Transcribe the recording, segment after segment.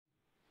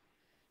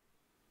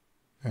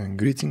And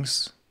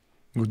greetings,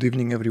 good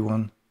evening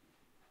everyone.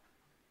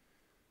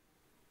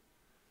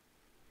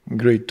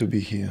 Great to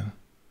be here.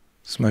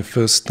 It's my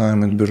first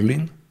time in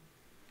Berlin,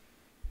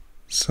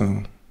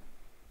 so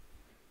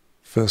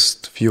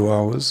first few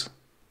hours,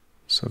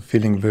 so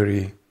feeling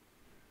very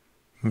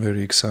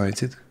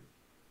excited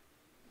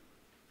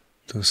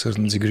to a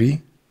certain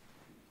degree.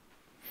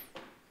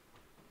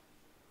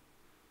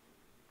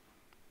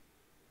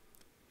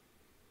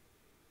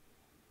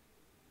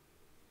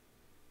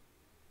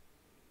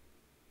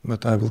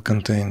 But I will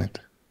contain it.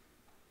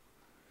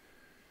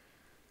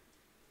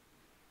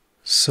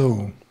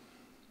 So,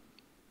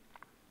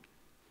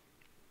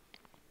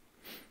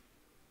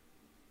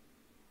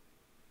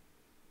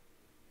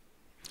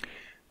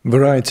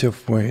 variety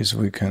of ways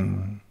we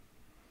can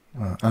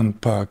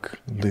unpack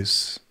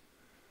this,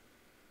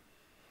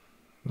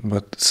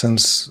 but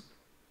since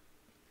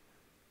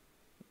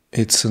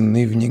it's an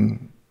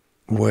evening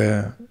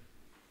where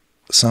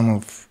some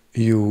of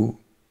you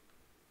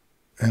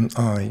and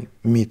I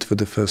meet for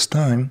the first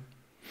time,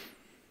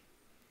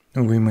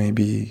 we may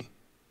be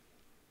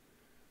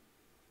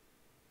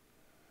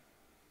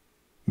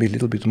a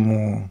little bit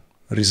more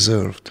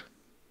reserved.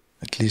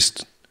 At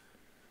least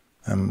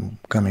I'm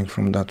coming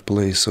from that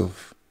place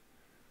of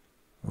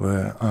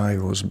where I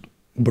was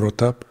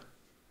brought up,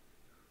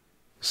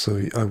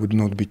 so I would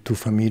not be too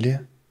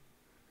familiar,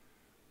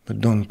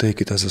 but don't take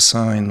it as a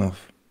sign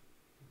of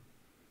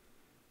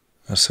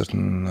a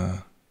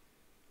certain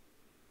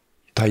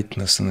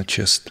tightness in the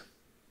chest,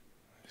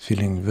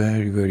 feeling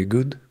very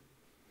good,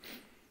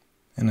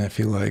 and I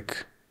feel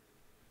like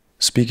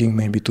speaking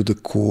maybe to the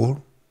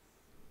core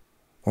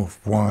of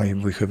why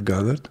we have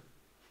gathered,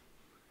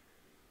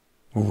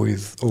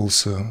 with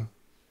also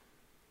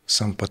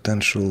some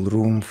potential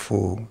room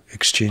for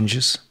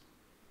exchanges,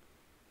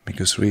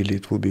 because really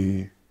it will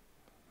be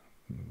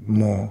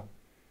more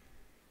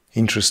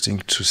interesting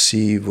to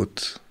see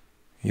what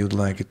you'd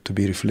like it to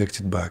be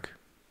reflected back.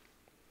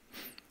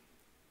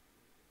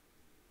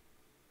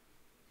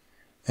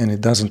 And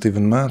it doesn't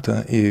even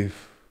matter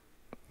if,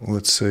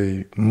 let's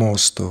say,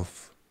 most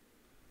of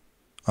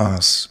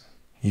us,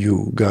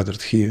 you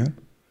gathered here,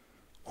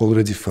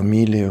 already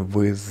familiar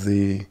with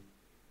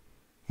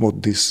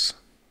what this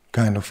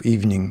kind of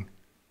evening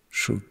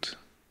should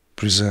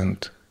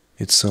present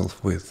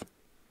itself with.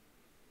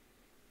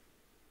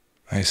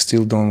 I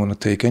still don't want to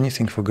take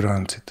anything for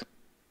granted.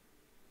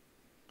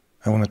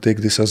 I want to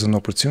take this as an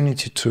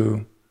opportunity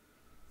to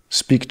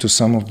speak to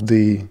some of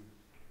the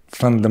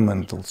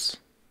fundamentals.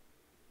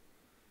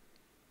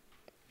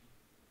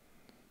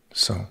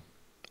 So,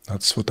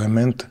 that's what I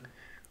meant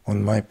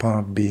on my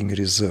part, being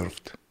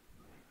reserved.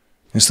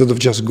 Instead of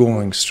just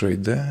going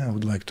straight there, I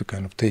would like to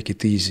kind of take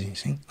it easy,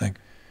 see? Like,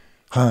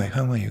 hi,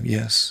 how are you?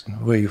 Yes.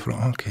 Where are you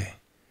from? Okay.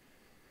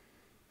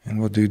 And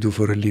what do you do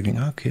for a living?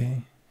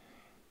 Okay.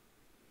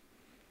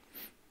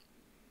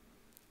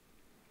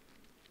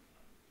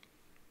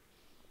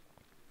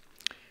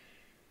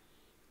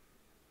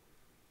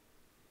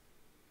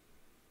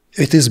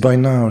 It is by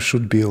now,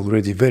 should be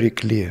already very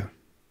clear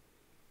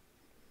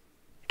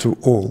to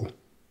all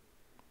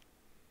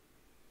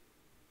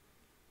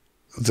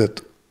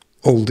that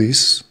all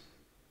this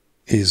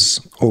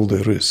is all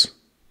there is.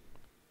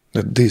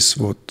 That this,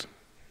 what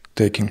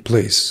taking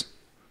place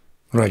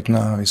right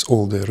now, is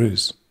all there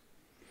is.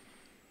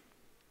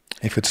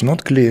 If it's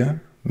not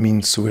clear,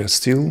 means we are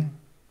still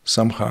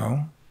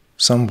somehow,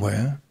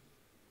 somewhere,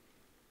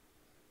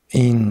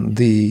 in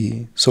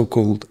the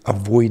so-called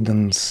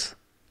avoidance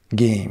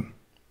game.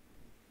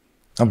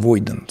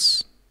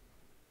 Avoidance,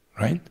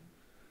 right?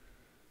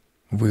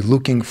 We're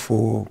looking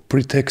for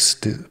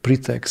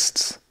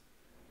pretexts,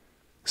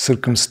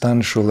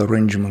 circumstantial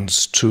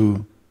arrangements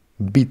to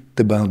beat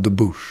about the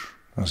bush,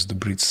 as the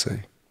Brits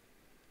say.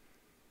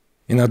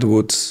 In other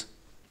words,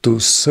 to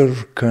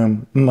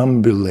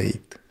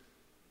circumambulate.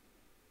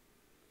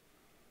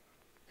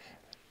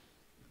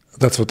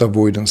 That's what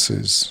avoidance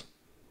is.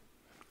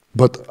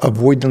 But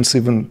avoidance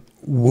even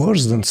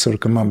worse than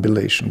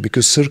circumambulation,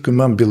 because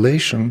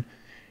circumambulation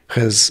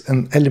has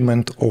an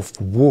element of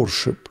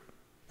worship,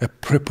 a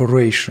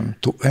preparation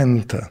to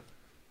enter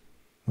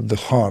the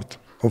heart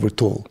of it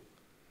all.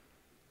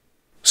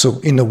 So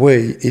in a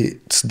way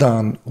it's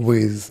done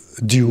with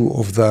due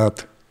of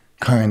that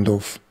kind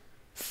of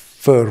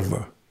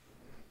fervor,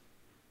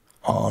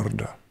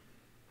 ardor,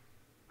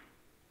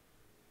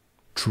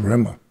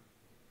 tremor.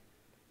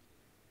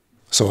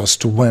 So as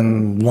to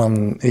when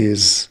one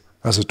is,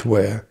 as it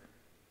were,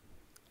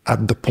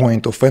 at the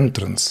point of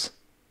entrance,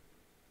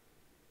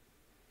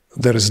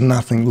 there is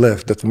nothing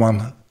left that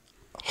one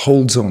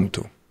holds on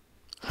to,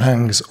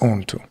 hangs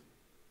on to.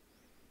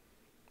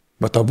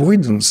 But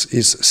avoidance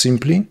is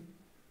simply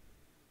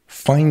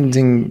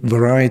finding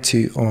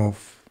variety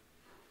of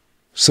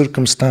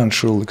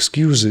circumstantial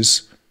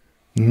excuses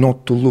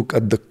not to look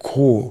at the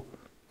core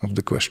of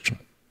the question.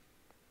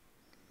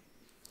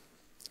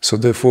 So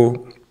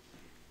therefore,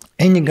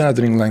 any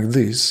gathering like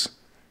this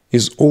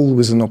is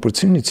always an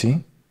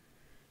opportunity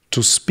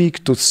to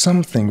speak to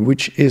something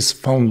which is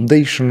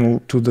foundational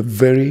to the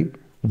very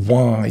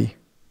why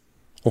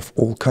of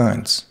all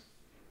kinds.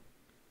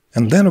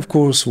 And then, of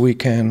course, we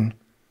can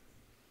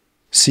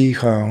see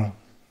how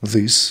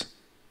this,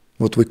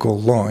 what we call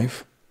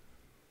life,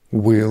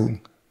 will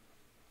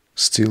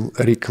still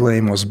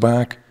reclaim us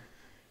back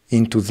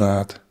into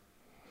that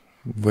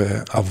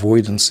where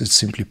avoidance is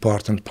simply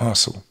part and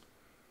parcel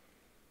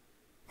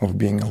of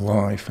being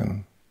alive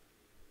and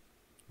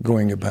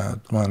going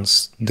about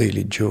one's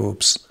daily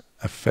jobs,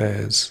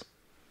 affairs.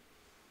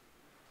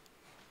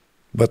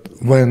 But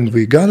when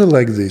we gather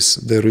like this,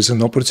 there is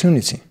an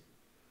opportunity.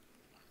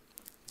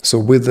 So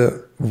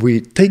whether we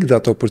take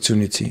that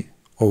opportunity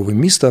or we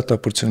miss that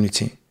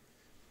opportunity,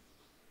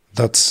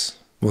 that's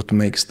what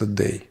makes the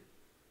day.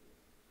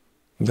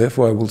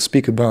 Therefore, I will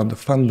speak about the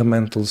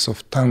fundamentals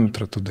of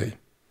Tantra today,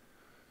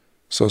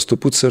 so as to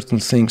put certain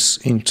things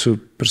into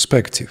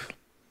perspective,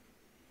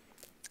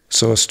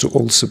 so as to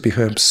also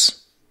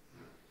perhaps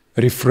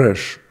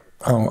refresh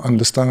our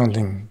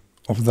understanding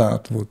of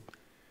that, what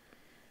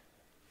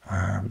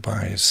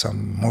by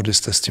some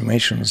modest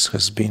estimations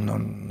has been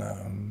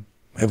on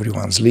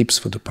everyone's lips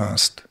for the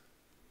past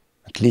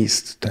at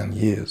least 10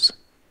 years.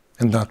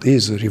 And that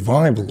is a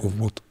revival of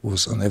what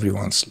was on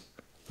everyone's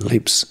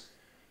lips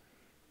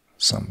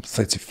some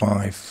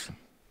 35,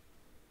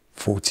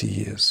 40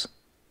 years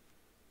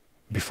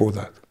before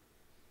that.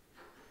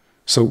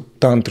 So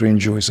Tantra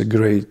enjoys a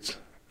great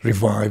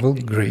revival,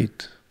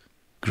 great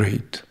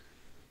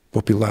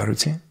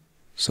popularity.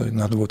 So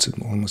in other words,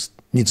 it almost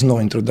needs no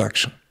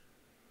introduction.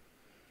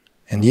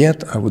 And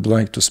yet I would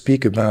like to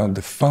speak about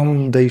the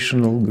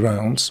foundational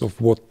grounds of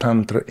what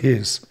Tantra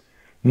is,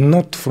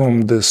 not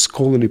from the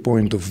scholarly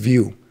point of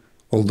view,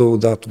 although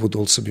that would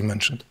also be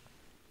mentioned.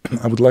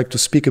 I would like to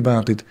speak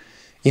about it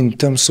in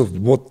terms of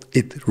what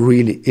it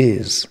really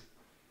is.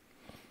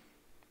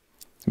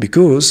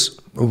 Because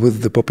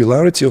with the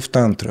popularity of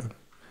Tantra,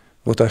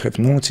 what I have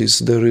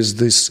noticed, there is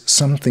this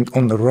something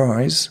on the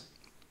rise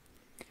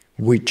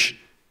which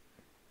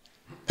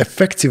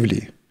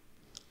effectively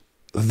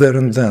there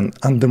and then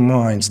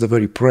undermines the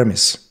very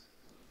premise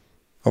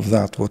of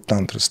that what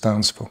Tantra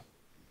stands for.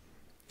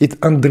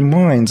 It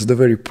undermines the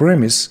very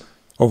premise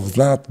of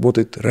that what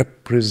it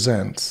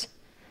represents,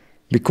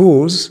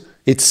 because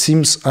it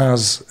seems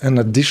as an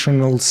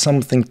additional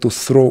something to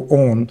throw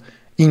on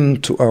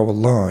into our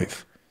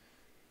life.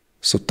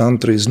 So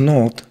Tantra is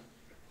not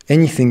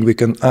anything we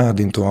can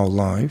add into our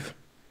life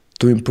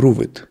to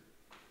improve it.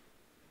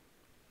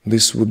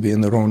 This would be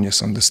an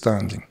erroneous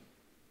understanding.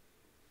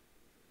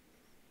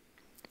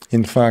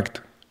 In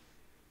fact,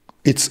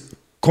 it's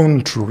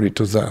contrary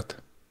to that.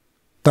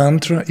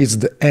 Tantra is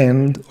the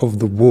end of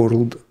the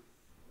world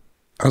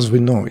as we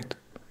know it.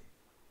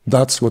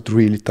 That's what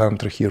really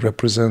Tantra here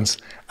represents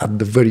at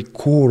the very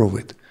core of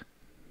it.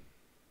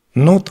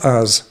 Not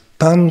as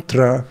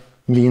Tantra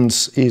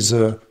means is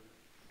a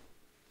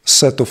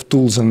set of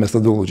tools and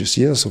methodologies.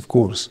 Yes, of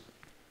course.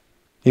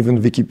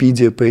 Even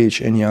Wikipedia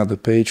page, any other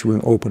page we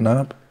open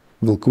up,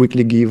 will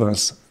quickly give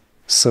us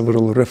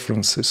several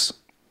references,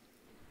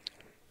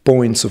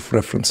 points of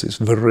references,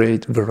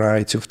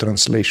 variety of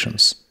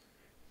translations,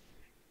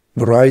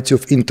 variety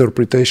of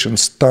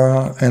interpretations,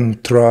 ta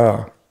and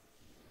tra,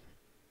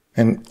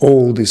 and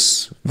all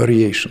these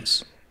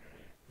variations.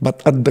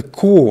 But at the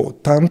core,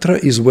 Tantra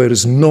is where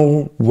is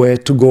nowhere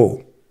to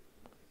go.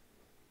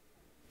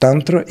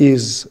 Tantra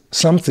is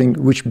something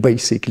which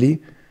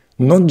basically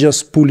not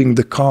just pulling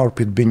the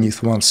carpet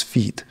beneath one's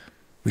feet,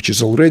 which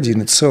is already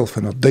in itself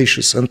an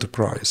audacious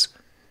enterprise.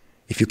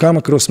 If you come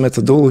across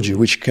methodology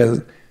which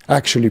can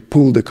actually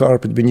pull the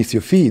carpet beneath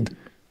your feet,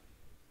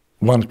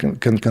 one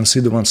can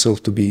consider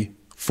oneself to be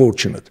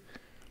fortunate.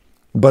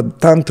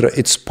 But Tantra,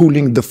 it's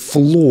pulling the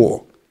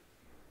floor.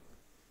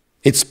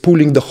 It's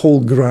pulling the whole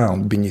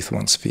ground beneath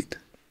one's feet.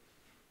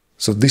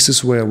 So this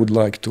is where I would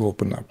like to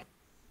open up,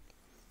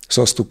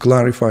 so as to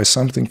clarify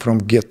something from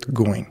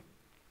get-going.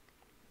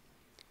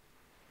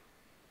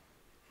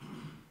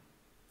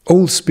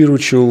 All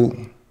spiritual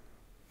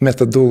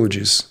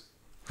methodologies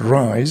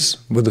rise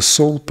with the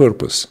sole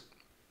purpose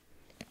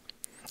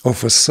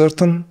of a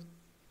certain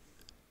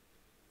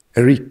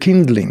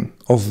rekindling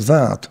of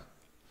that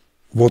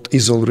what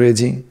is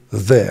already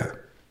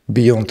there,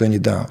 beyond any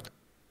doubt.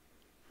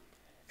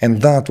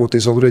 And that what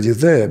is already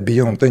there,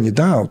 beyond any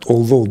doubt,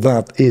 although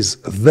that is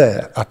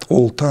there at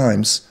all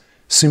times,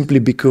 simply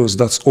because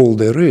that's all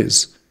there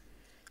is,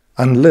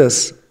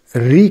 unless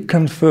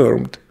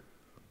reconfirmed,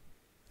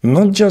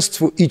 not just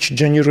for each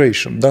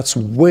generation, that's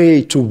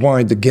way too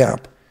wide a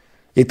gap.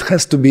 It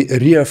has to be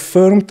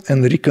reaffirmed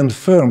and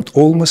reconfirmed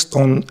almost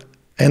on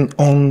an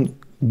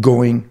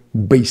ongoing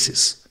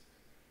basis.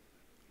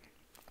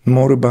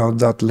 More about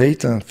that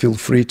later. Feel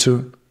free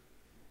to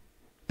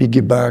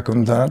piggyback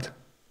on that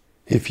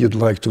if you'd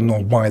like to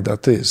know why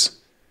that is.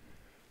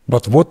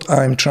 But what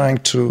I'm trying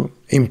to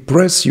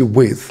impress you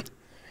with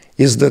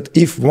is that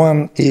if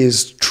one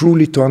is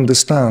truly to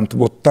understand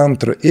what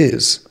Tantra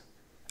is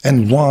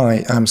and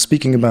why I'm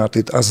speaking about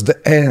it as the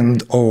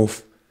end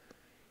of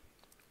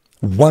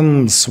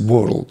one's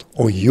world,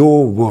 or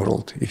your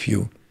world, if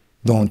you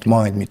don't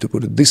mind me to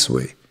put it this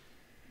way,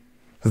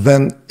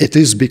 then it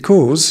is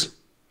because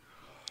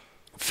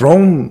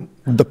from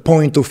the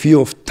point of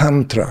view of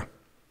Tantra,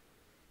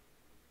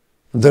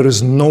 there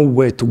is no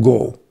way to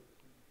go.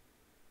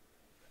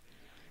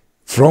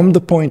 From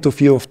the point of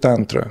view of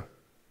Tantra,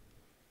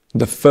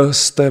 the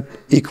first step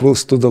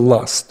equals to the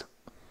last.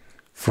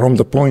 From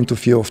the point of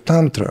view of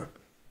Tantra,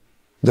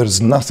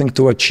 there's nothing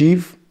to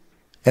achieve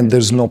and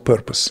there's no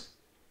purpose.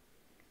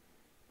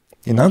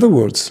 In other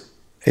words,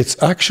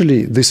 it's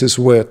actually, this is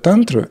where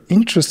Tantra,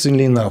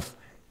 interestingly enough,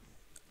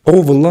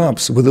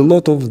 overlaps with a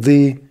lot of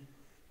the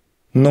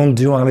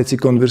non-duality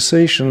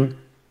conversation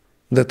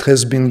that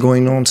has been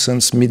going on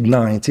since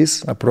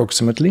mid-90s,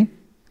 approximately.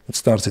 It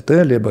started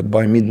earlier, but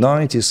by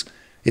mid-90s,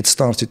 it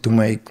started to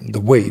make the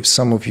waves.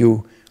 Some of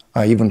you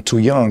are even too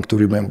young to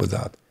remember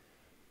that.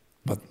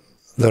 But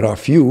there are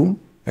few.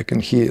 I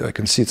can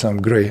see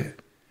some gray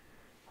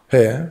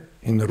hair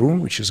in the room,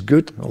 which is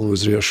good,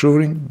 always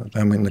reassuring that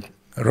I'm in the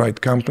right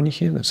company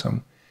here. There's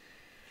some,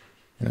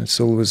 it's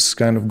always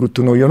kind of good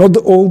to know you're not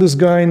the oldest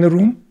guy in the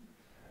room.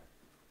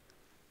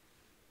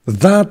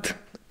 That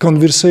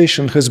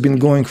conversation has been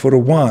going for a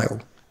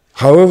while.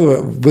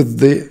 However, with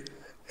the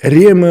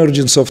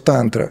re-emergence of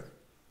Tantra,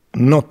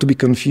 not to be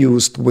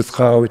confused with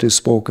how it is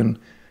spoken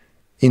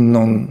in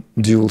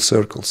non-dual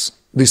circles.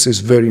 This is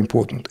very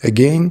important.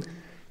 Again,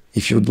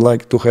 if you'd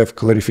like to have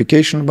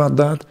clarification about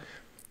that,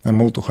 I'm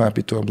all too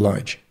happy to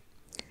oblige.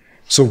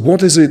 So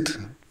what is it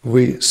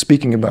we're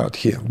speaking about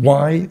here?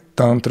 Why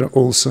Tantra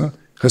also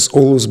has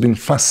always been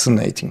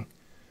fascinating,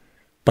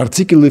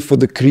 particularly for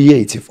the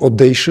creative,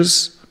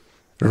 audacious,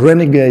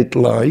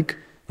 renegade-like,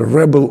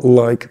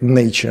 rebel-like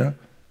nature,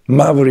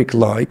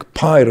 maverick-like,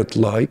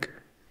 pirate-like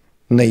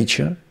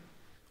nature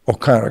or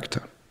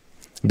character,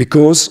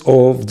 because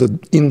of the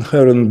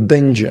inherent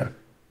danger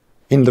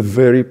in the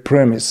very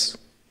premise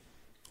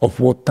of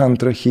what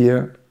Tantra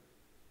here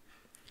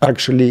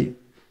actually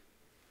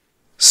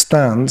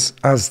stands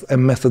as a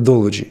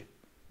methodology.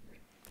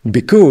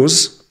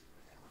 Because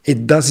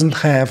it doesn't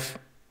have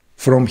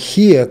from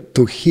here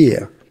to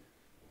here.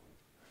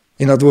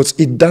 In other words,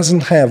 it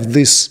doesn't have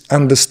this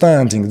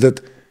understanding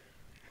that,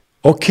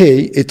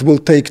 okay, it will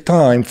take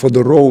time for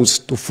the rose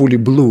to fully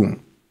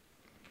bloom.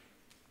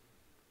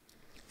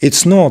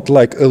 It's not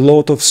like a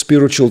lot of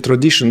spiritual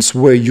traditions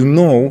where you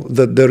know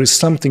that there is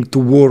something to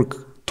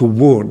work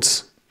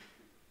towards.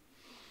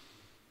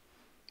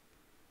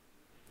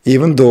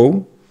 Even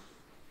though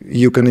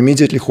you can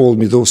immediately hold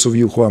me, those of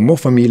you who are more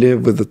familiar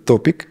with the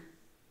topic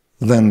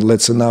than,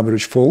 let's say, an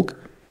average folk.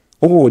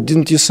 Oh,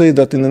 didn't you say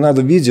that in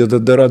another video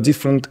that there are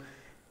different,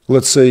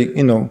 let's say,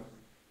 you know,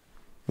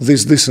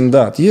 this and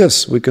that?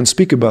 Yes, we can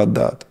speak about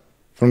that.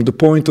 From the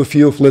point of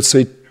view of, let's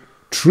say,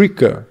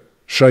 Trika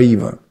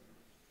Shaiva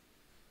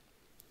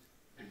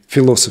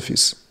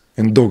philosophies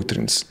and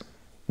doctrines.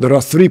 There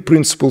are three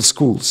principal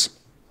schools,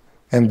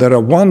 and there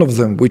are one of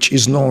them which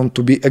is known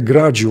to be a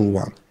gradual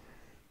one.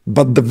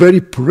 But the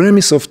very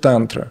premise of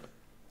Tantra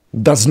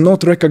does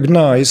not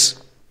recognize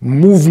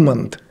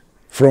movement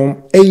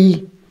from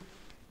A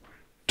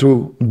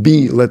to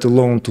B, let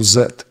alone to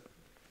Z.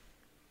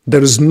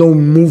 There is no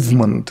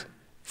movement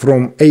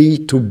from A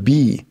to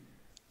B.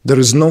 There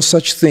is no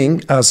such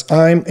thing as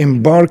I'm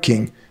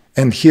embarking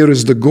and here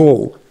is the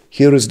goal,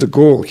 here is the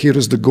goal, here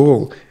is the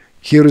goal,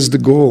 here is the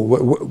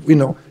goal. You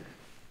know,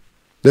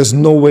 there's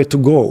nowhere to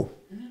go.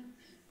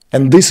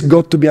 And this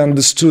got to be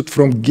understood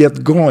from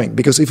get-going,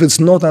 because if it's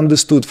not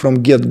understood from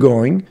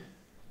get-going,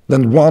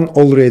 then one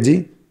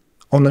already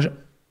on a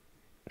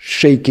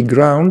shaky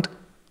ground,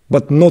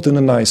 but not in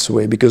a nice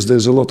way, because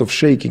there's a lot of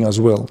shaking as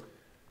well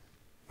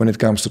when it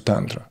comes to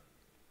Tantra.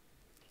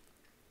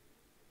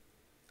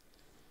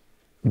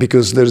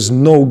 Because there's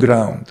no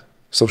ground,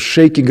 so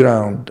shaky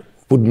ground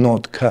would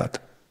not cut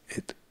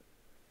it.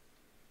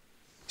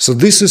 So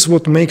this is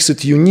what makes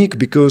it unique,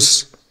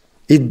 because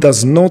it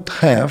does not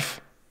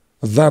have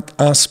that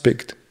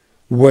aspect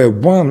where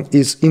one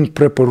is in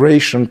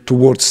preparation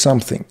towards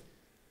something.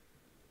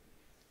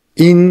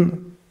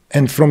 In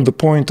and from the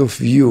point of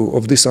view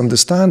of this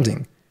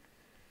understanding,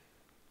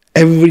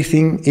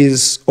 everything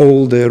is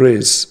all there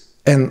is,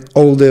 and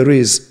all there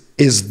is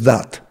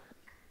that.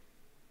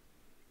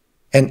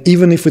 And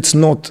even if it's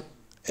not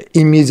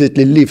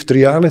immediately lived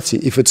reality,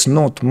 if it's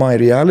not my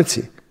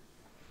reality,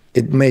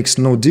 it makes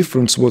no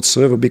difference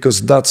whatsoever,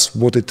 because that's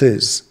what it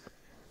is.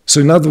 So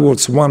in other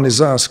words, one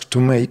is asked to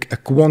make a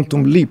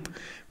quantum leap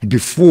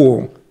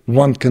before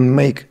one can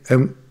make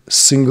a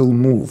single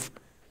move.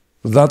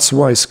 That's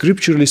why,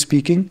 scripturally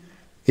speaking,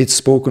 it's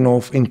spoken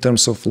of in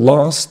terms of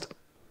last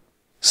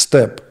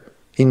step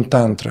in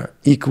Tantra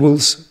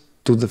equals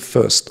to the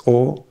first,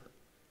 or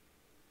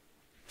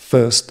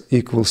first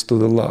equals to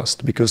the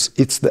last, because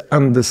it's the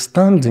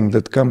understanding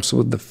that comes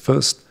with the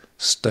first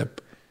step,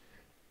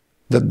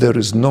 that there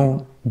is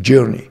no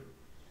journey,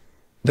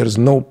 there is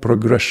no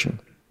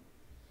progression.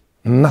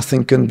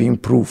 Nothing can be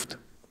improved.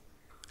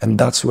 And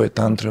that's where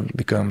Tantra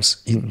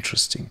becomes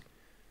interesting.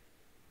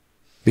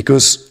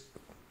 Because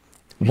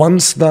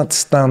once that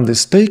stand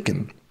is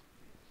taken,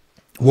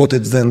 what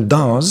it then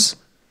does,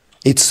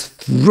 it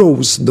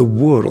throws the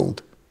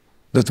world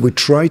that we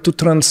try to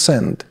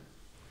transcend,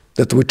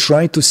 that we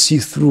try to see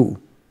through,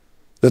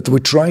 that we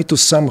try to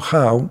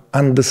somehow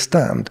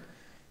understand,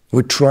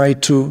 we try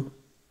to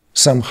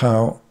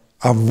somehow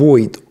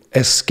avoid,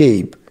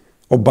 escape,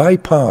 or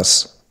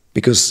bypass,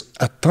 because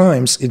at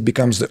times it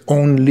becomes the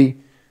only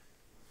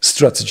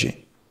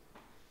strategy,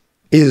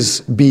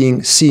 is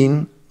being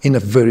seen in a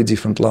very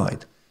different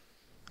light.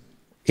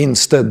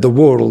 Instead, the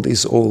world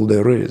is all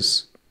there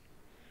is.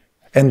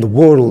 And the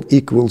world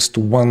equals to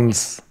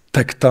one's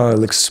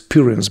tactile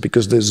experience,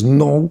 because there's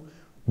no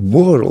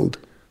world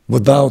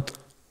without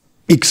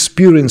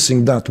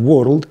experiencing that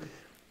world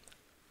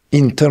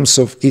in terms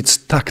of its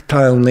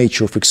tactile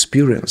nature of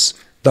experience.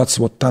 That's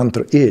what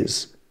Tantra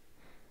is.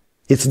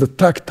 It's the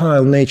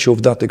tactile nature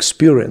of that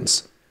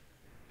experience.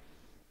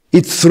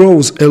 It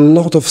throws a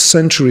lot of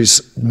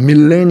centuries,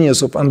 millennia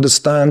of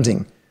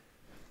understanding,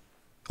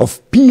 of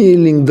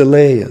peeling the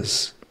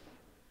layers,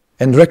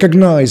 and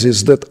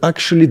recognizes that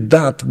actually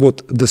that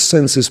what the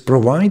senses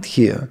provide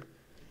here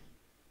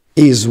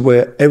is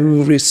where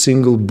every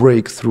single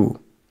breakthrough.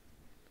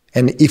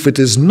 And if it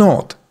is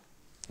not,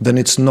 then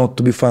it's not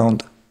to be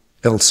found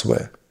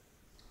elsewhere.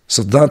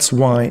 So that's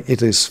why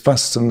it is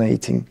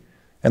fascinating,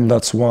 and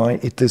that's why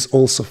it is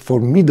also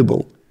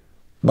formidable,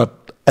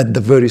 but at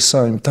the very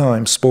same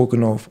time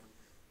spoken of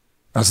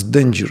as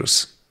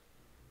dangerous,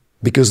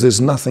 because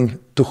there's nothing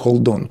to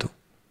hold on to.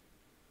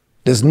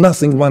 There's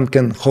nothing one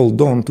can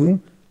hold on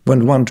to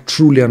when one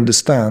truly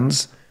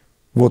understands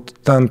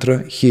what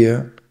Tantra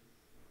here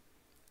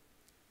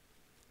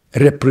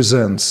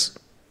represents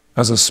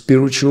as a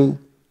spiritual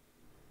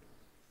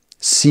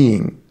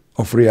seeing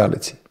of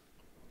reality,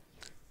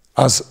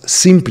 as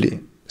simply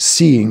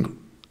seeing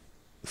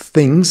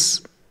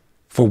things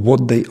for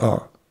what they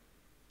are.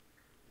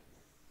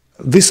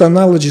 These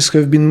analogies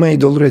have been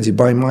made already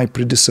by my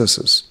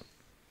predecessors,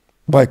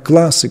 by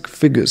classic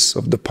figures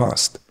of the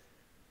past.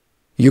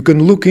 You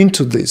can look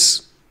into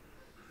this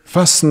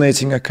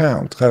fascinating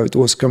account, how it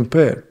was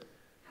compared,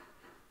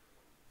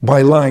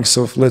 by likes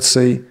of, let's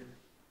say,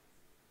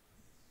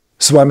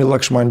 Swami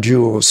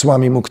Lakshmanju or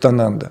Swami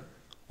Muktananda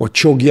or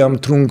Chogyam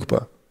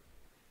Trungpa,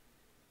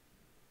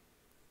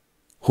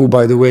 who,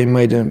 by the way,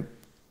 made a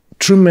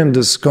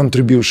tremendous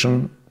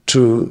contribution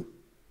to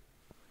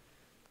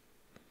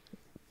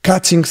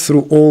cutting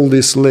through all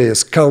these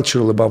layers,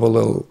 cultural above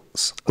all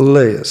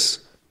layers,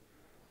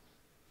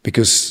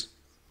 because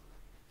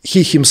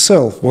he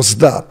himself was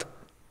that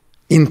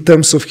in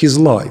terms of his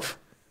life,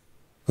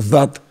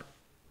 that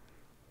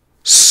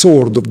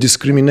sword of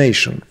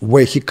discrimination,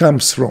 where he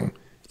comes from,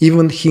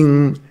 even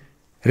him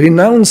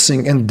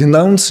renouncing and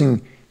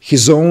denouncing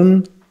his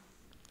own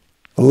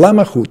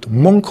lamahood,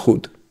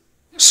 monkhood,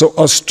 so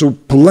as to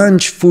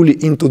plunge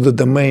fully into the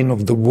domain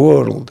of the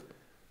world,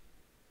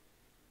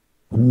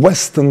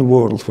 Western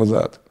world for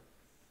that,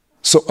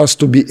 so as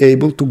to be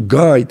able to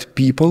guide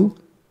people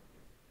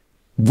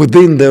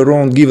within their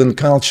own given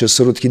culture,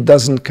 so that he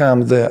doesn't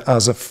come there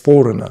as a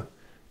foreigner.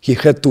 He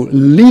had to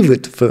live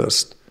it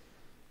first,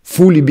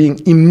 fully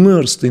being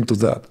immersed into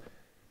that.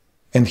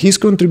 And his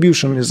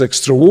contribution is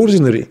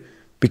extraordinary,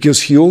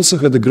 because he also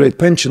had a great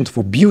penchant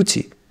for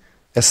beauty,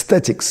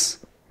 aesthetics.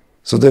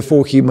 So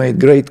therefore he made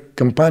great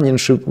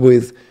companionship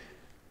with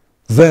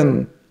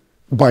then,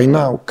 by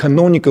now,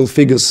 canonical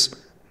figures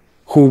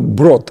who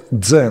brought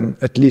Zen,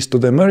 at least to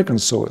the American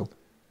soil.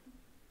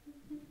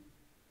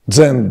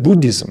 Zen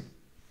Buddhism,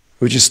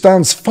 which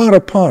stands far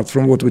apart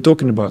from what we're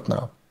talking about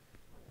now.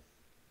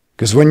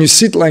 Because when you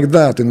sit like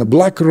that in a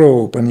black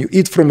robe and you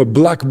eat from a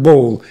black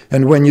bowl,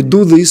 and when you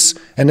do this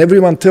and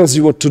everyone tells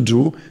you what to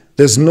do,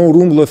 there's no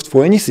room left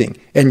for anything.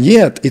 And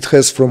yet it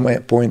has from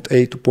point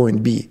A to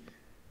point B.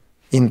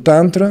 In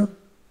Tantra,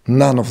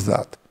 none of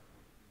that.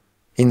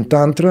 In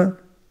Tantra,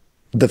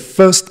 the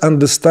first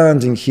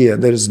understanding here,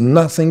 there is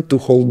nothing to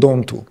hold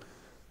on to.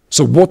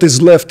 So what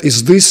is left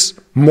is this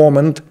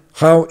moment,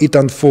 how it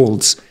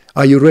unfolds.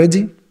 Are you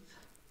ready?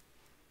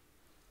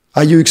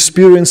 Are you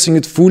experiencing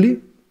it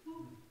fully?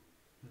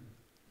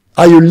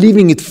 Are you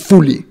living it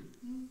fully?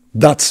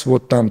 That's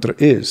what Tantra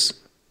is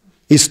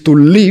to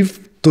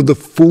live to the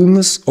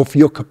fullness of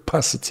your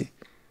capacity,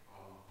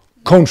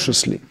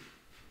 consciously.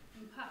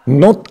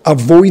 Not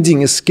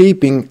avoiding,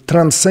 escaping,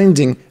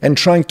 transcending, and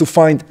trying to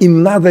find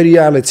another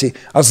reality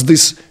as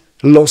this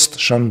lost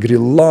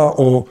Shangri-La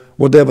or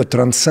whatever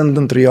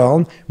transcendent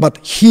realm, but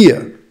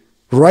here,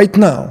 right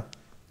now,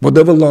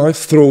 whatever life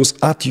throws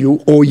at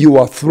you, or you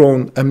are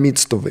thrown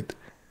amidst of it.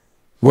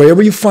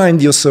 Wherever you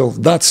find yourself,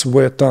 that's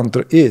where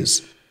Tantra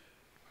is.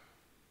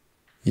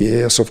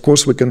 Yes, of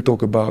course we can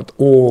talk about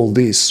all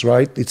this,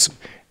 right?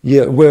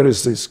 Where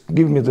is this?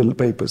 Give me the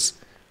papers.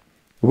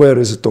 Where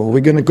is it all?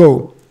 We're going to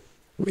go.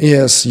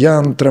 Yes,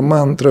 yantra,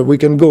 mantra, we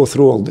can go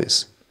through all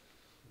this.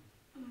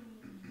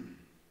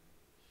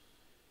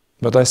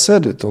 But I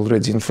said it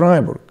already in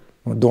Freiburg.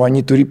 Do I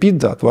need to repeat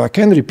that? Well, I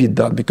can repeat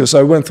that because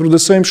I went through the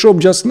same shop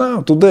just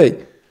now,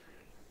 today.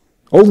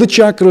 All the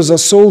chakras are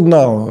sold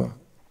now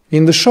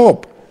in the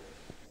shop.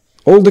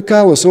 All the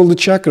colors, all the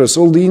chakras,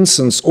 all the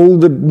incense, all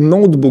the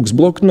notebooks,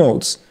 block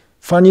notes,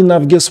 Funny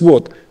enough, guess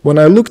what? When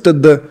I looked at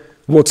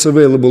what's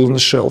available on the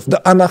shelf,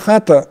 the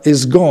anahata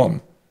is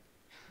gone.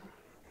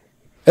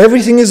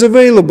 Everything is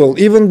available,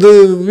 even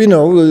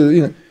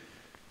the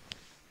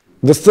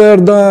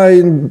third eye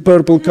in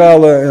purple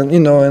color, and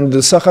the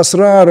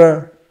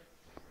Sahasrara,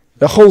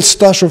 a whole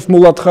stash of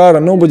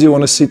Muladhara. Nobody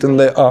want to sit in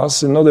their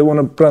ass, they want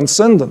a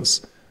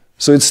transcendence.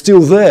 So it's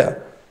still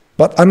there.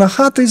 But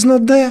Anahata is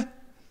not there.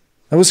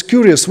 I was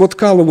curious, what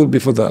color would be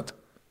for that?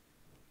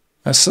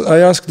 I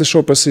asked the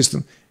shop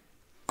assistant,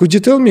 could you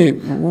tell me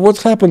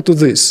what happened to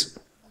this?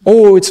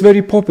 Oh, it's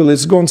very popular,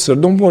 it's gone, sir.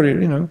 Don't worry,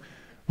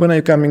 when are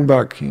you coming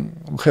back?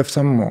 We'll have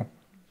some more.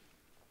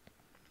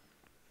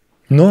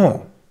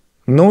 No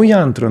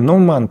yantra, no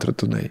mantra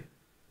today.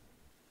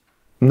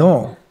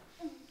 No.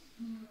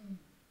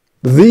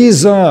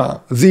 These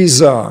are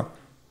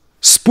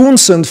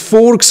spoons and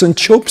forks and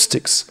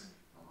chopsticks.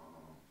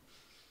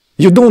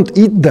 You don't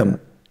eat them,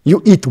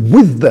 you eat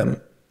with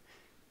them.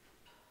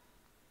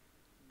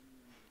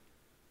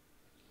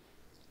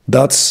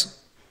 That's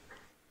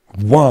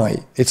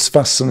why it's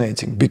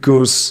fascinating,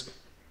 because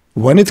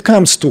when it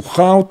comes to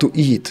how to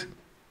eat,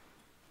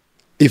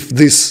 if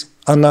this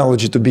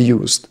analogy to be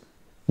used,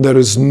 there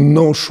is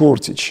no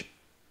shortage.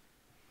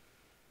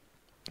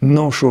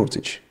 No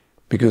shortage.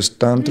 Because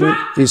Tantra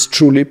is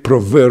truly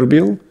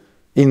proverbial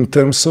in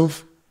terms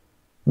of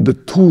the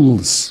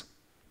tools.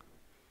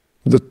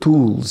 The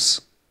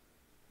tools.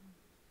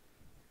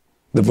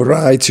 The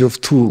variety of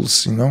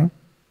tools,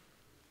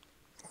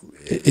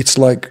 It's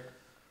like,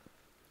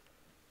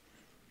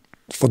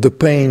 for the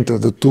painter,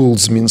 the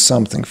tools mean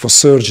something. For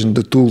surgeon,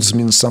 the tools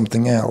mean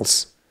something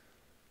else.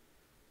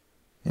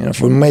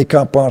 For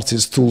makeup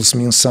artist, tools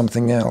mean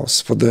something else.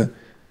 For the,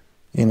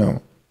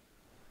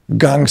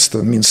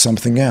 gangster means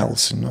something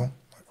else,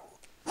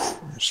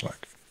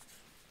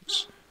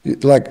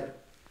 It's like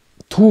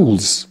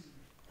tools.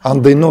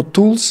 Aren't they not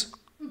tools?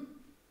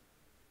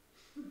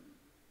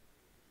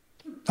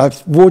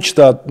 I've watched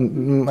that,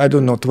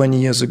 20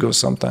 years ago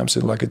sometimes,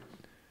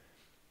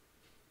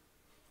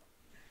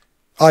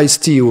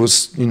 Ice-T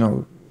was,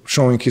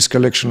 showing his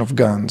collection of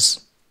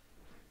guns.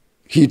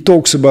 He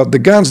talks about the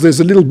guns. There's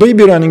a little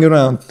baby running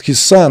around, his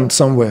son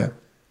somewhere.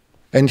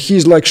 And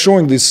he's like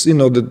showing this,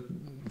 the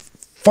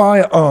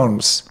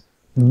firearms,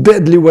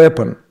 deadly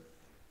weapon.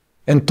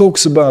 And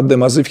talks about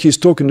them as if he's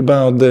talking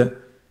about the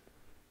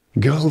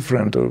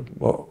girlfriend or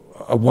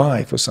a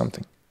wife or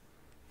something.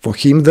 For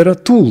him, there are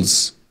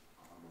tools.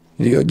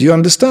 Do you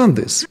understand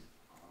this?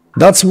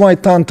 That's why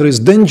Tantra is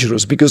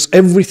dangerous, because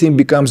everything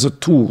becomes a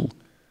tool.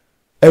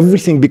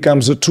 Everything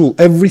becomes a tool.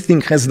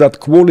 Everything has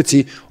that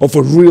quality of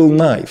a real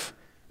knife.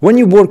 When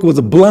you work with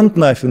a blunt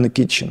knife in the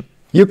kitchen,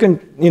 you can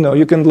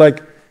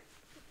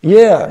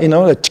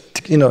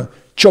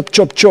chop,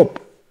 chop, chop.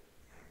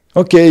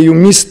 Okay, you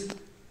missed,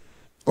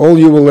 all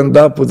you will end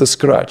up with a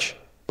scratch.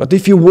 But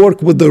if you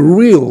work with a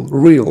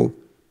real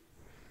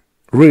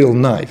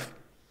knife,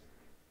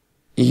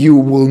 you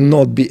will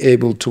not be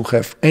able to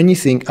have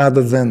anything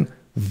other than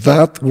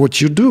that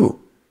what you do.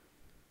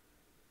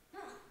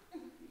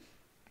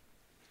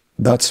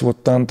 That's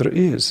what Tantra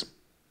is.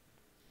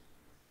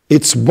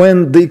 It's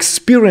when the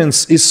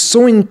experience is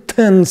so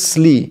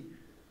intensely,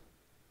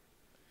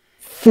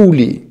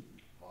 fully,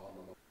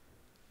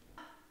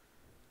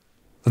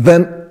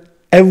 then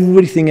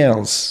everything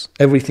else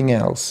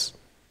becomes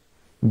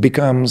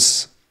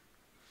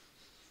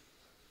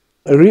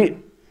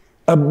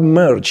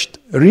resubmerged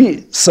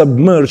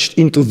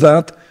into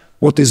that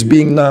what is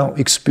being now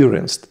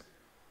experienced,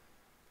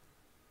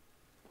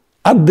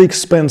 at the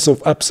expense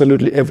of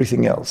absolutely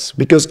everything else,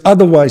 because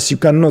otherwise you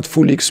cannot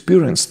fully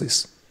experience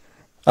this.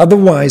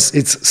 Otherwise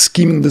it's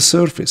skimming the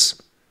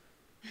surface.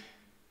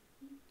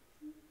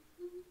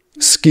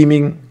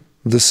 Skimming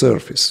the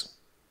surface.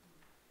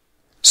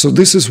 So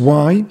this is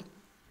why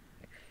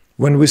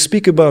when we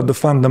speak about the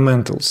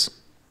fundamentals,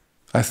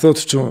 I thought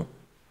to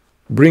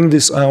bring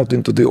this out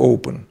into the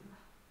open,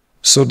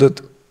 so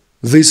that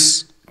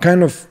this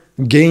kind of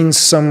gains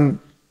some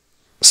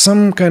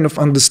kind of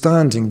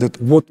understanding that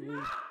what we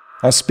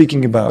are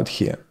speaking about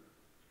here,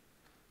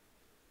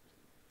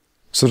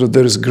 so that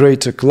there is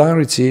greater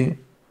clarity,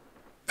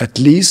 at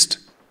least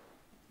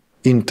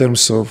in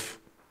terms of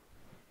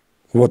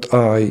what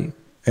I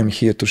am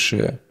here to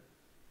share.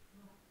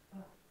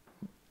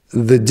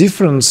 The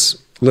difference,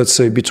 let's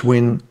say,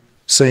 between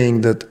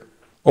saying that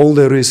all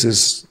there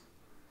is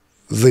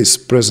this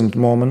present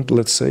moment,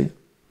 let's say,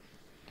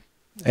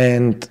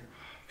 and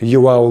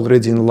you are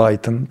already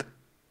enlightened.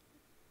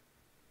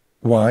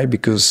 Why?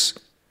 Because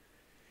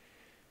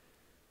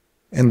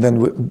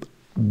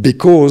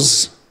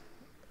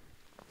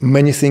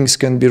many things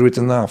can be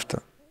written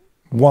after.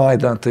 Why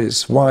that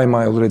is? Why am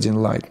I already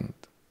enlightened?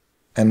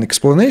 An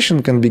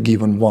explanation can be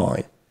given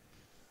why.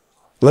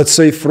 Let's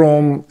say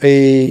from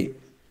a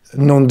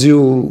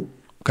non-dual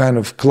kind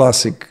of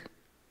classic,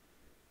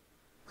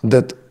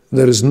 that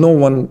there is no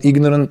one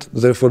ignorant,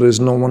 therefore there is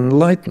no one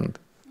enlightened.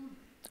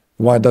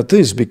 Why that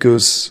is?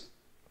 Because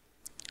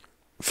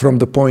from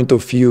the point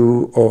of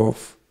view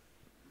of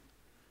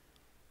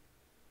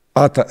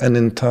utter and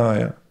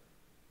entire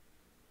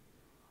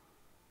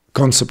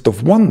concept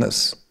of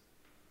oneness,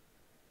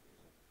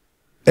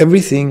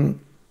 everything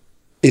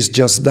is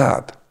just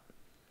that.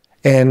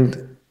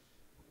 And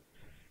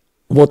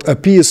what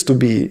appears to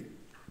be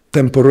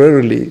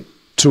temporarily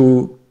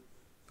to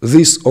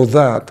this or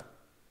that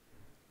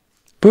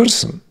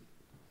person,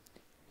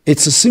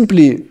 it's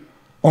simply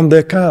on the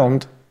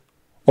account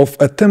of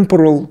a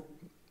temporal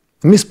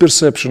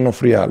misperception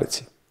of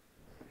reality.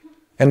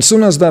 And as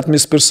soon as that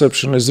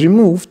misperception is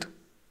removed,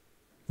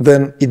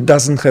 then it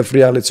doesn't have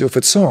reality of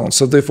its own.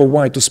 So therefore,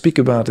 why to speak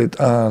about it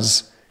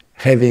as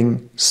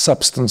having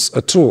substance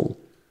at all?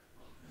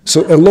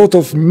 So a lot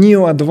of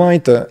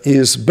Neo-Advaita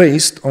is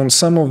based on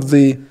some of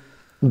the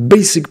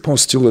basic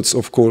postulates,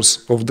 of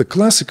course, of the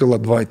classical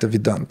Advaita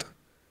Vedanta.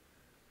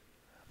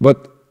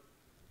 But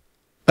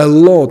a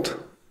lot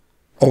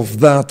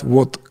of that,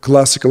 what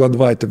classical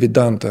Advaita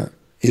Vedanta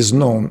is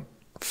known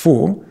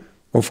for,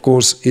 of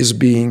course, is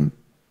being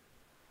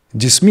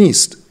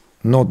dismissed,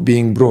 not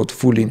being brought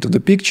fully into the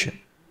picture.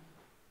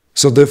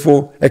 So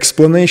therefore,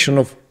 explanation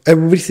of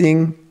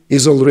everything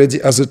is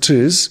already as it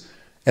is,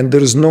 and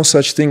there is no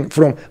such thing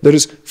there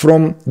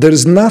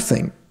is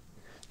nothing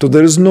to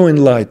there is no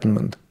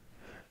enlightenment,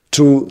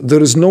 to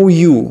there is no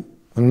you,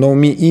 no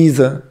me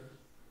either.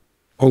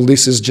 All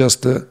this is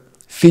just a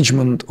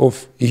figment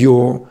of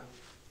your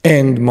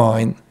and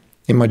mine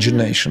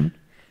imagination,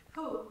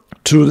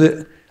 to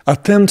the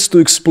attempts to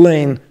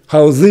explain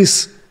how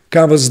this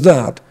covers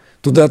that,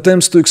 to the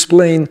attempts to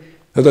explain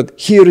that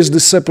here is the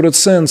separate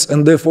sense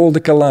and therefore the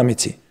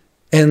calamity,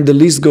 and the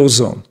list goes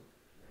on.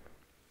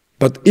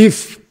 But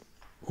if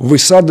we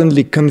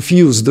suddenly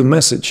confuse the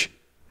message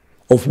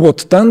of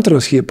what Tantra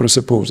here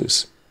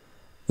presupposes,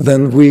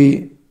 then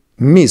we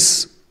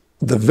miss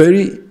the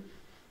very,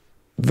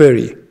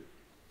 very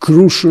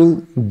crucial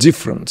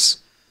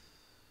difference.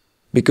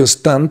 Because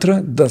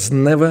Tantra does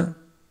never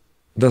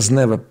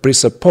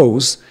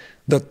presuppose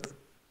that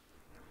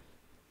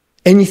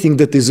anything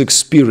that is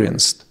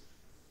experienced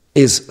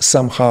is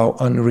somehow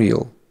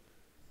unreal,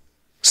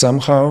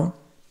 somehow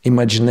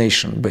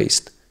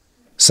imagination-based,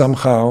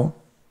 somehow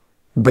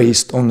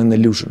based on an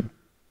illusion.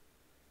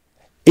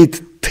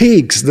 It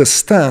takes the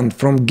stand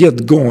from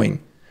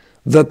get-going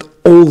that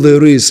all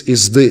there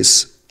is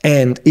this,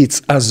 and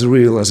it's as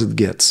real as it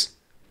gets.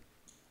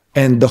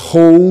 And the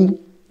whole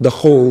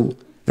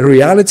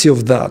reality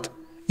of that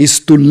is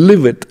to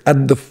live it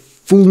at the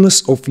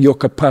fullness of your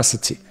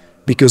capacity,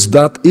 because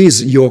that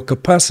is your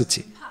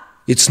capacity.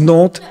 It's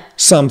not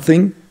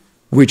something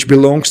which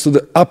belongs to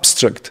the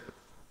abstract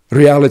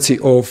reality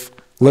of,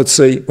 let's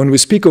say, when we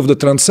speak of the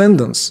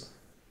transcendence,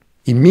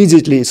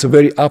 immediately it's a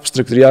very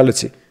abstract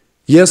reality.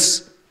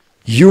 Yes,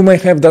 you may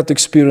have that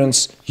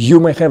experience, you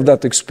may have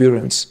that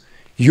experience,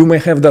 you may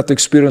have that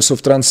experience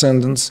of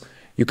transcendence.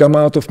 You come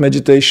out of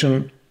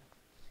meditation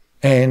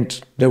and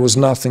there was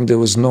nothing, there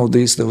was no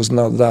this, there was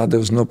not that, there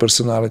was no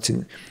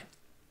personality,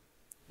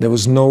 there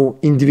was no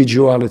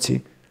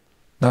individuality,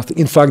 nothing.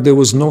 In fact, there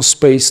was no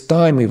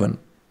space-time even.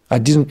 I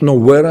didn't know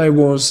where I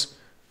was,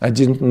 I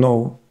didn't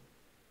know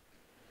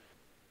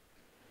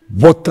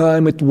what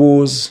time it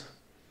was.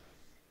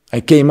 I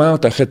came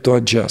out, I had to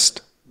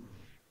adjust.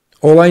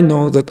 All I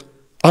know that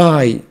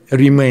I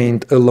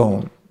remained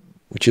alone,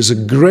 which is a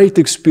great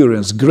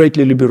experience,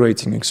 greatly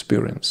liberating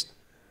experience,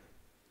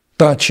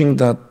 touching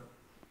that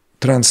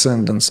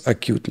transcendence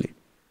acutely.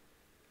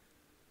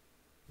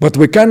 But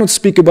we cannot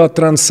speak about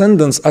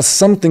transcendence as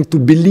something to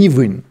believe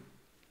in.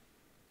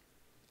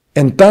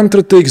 And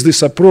Tantra takes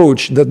this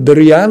approach that the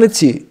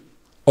reality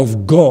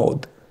of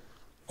God,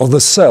 or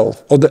the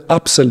self, or the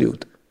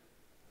absolute,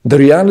 the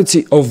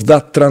reality of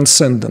that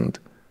transcendent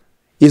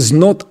is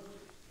not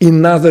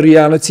another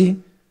reality,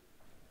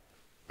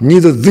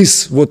 neither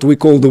this, what we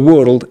call the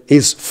world,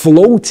 is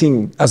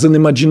floating as an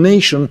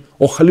imagination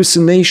or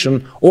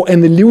hallucination or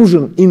an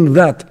illusion in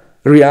that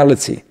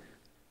reality.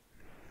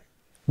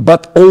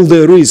 But all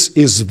there is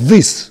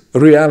this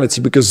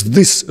reality, because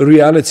this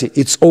reality,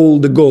 it's all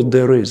the God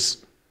there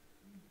is.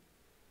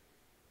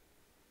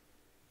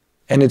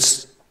 And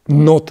it's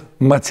not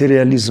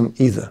materialism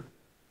either.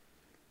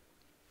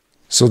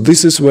 So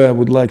this is where I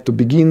would like to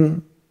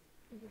begin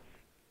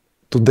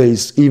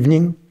today's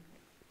evening.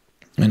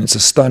 And it's a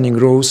stunning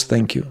rose,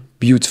 thank you,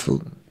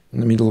 beautiful in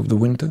the middle of the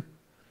winter.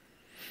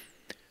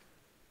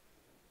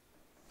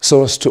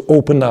 So as to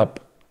open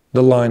up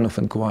the line of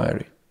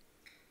inquiry.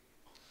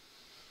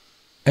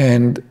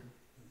 And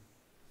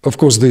of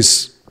course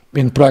this,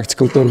 in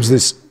practical terms,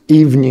 this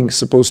evening is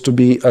supposed to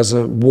be as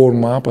a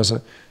warm-up, as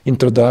an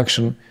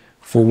introduction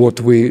for what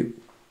we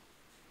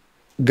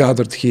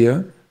gathered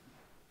here,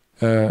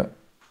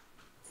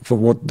 for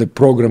what the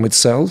program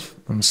itself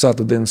on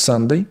Saturday and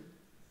Sunday.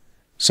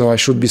 So I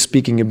should be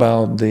speaking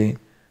about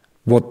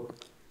what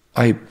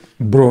I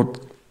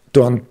brought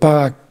to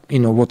unpack,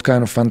 what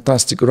kind of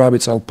fantastic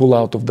rabbits I'll pull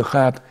out of the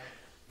hat,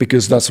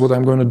 because that's what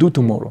I'm going to do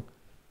tomorrow.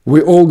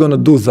 We're all going to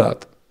do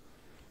that.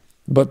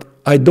 But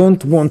I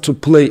don't want to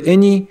play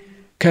any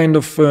kind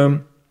of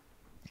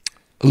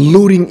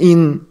luring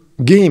in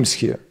games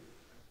here.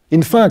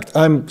 In fact,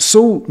 I'm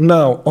so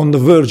now on the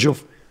verge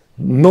of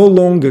no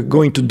longer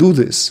going to do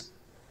this.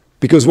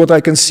 Because what I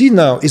can see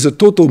now is a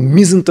total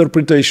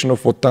misinterpretation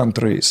of what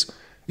Tantra is,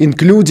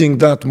 including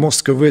that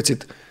most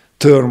coveted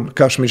term,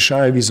 Kashmir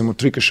Shaivism or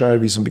Trika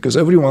Shaivism, because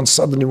everyone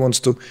suddenly wants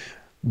to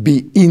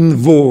be in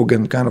vogue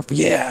and kind of,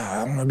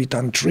 yeah, I'm going to be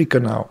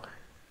tantrika now.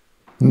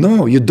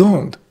 No, you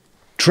don't.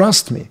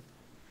 Trust me.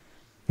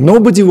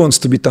 Nobody wants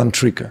to be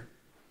tantrika.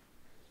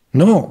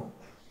 No.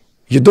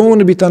 You don't want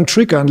to be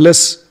tantrika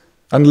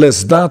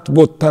unless that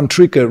what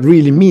tantrika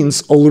really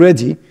means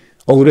already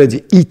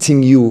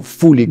eating you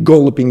fully,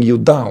 gulping you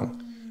down.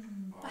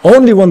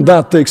 Only when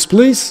that takes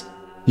place,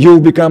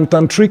 you'll become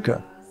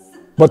tantrika.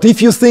 But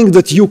if you think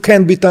that you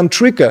can be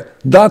tantrika,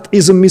 that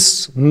is a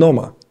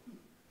misnomer.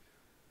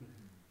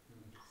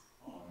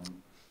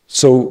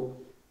 So,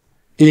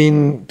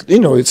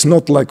 it's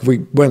not like we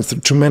went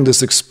through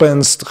tremendous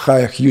expense to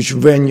hire a huge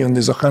venue and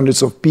there's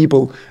hundreds of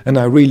people and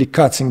I'm really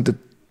cutting the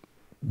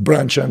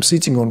branch I'm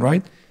sitting on,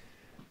 right?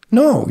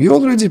 No, you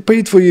already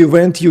paid for your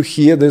event, you're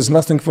here, there's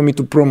nothing for me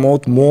to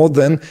promote more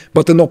than,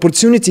 but an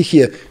opportunity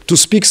here to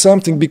speak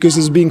something because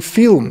it's being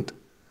filmed.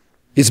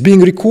 It's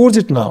being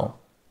recorded now,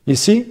 you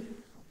see?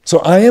 So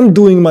I am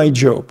doing my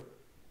job.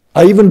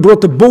 I even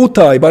brought a bow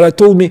tie, but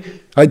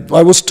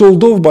I was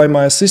told off by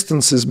my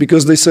assistants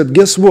because they said,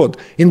 guess what?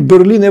 In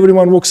Berlin,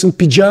 everyone walks in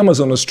pajamas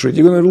on the street.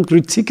 You're going to look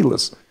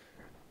ridiculous.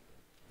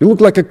 You look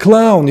like a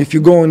clown if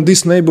you go in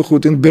this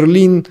neighborhood in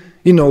Berlin,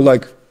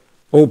 like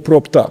all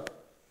propped up.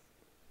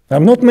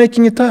 I'm not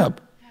making it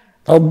up.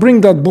 I'll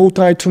bring that bow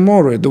tie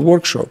tomorrow at the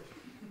workshop.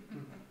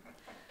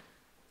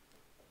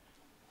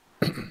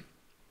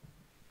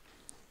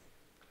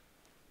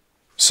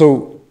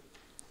 So,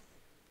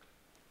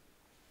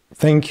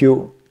 thank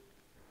you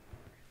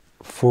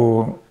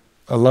for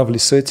a lovely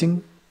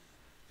setting,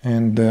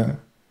 and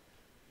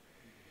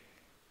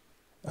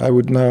I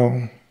would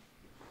now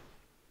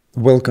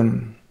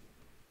welcome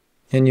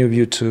any of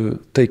you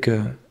to take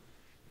a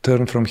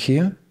turn from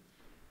here.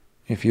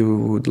 If you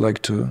would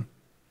like to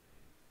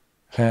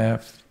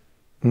have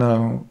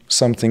now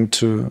something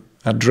to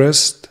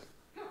address,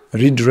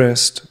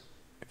 redressed,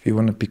 if you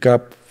want to pick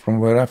up from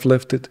where I've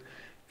left it,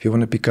 if you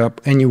want to pick up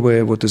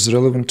anywhere what is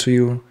relevant to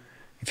you,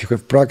 if you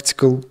have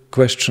practical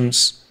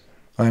questions,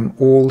 I'm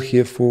all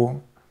here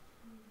for,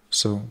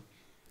 so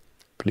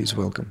please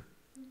welcome.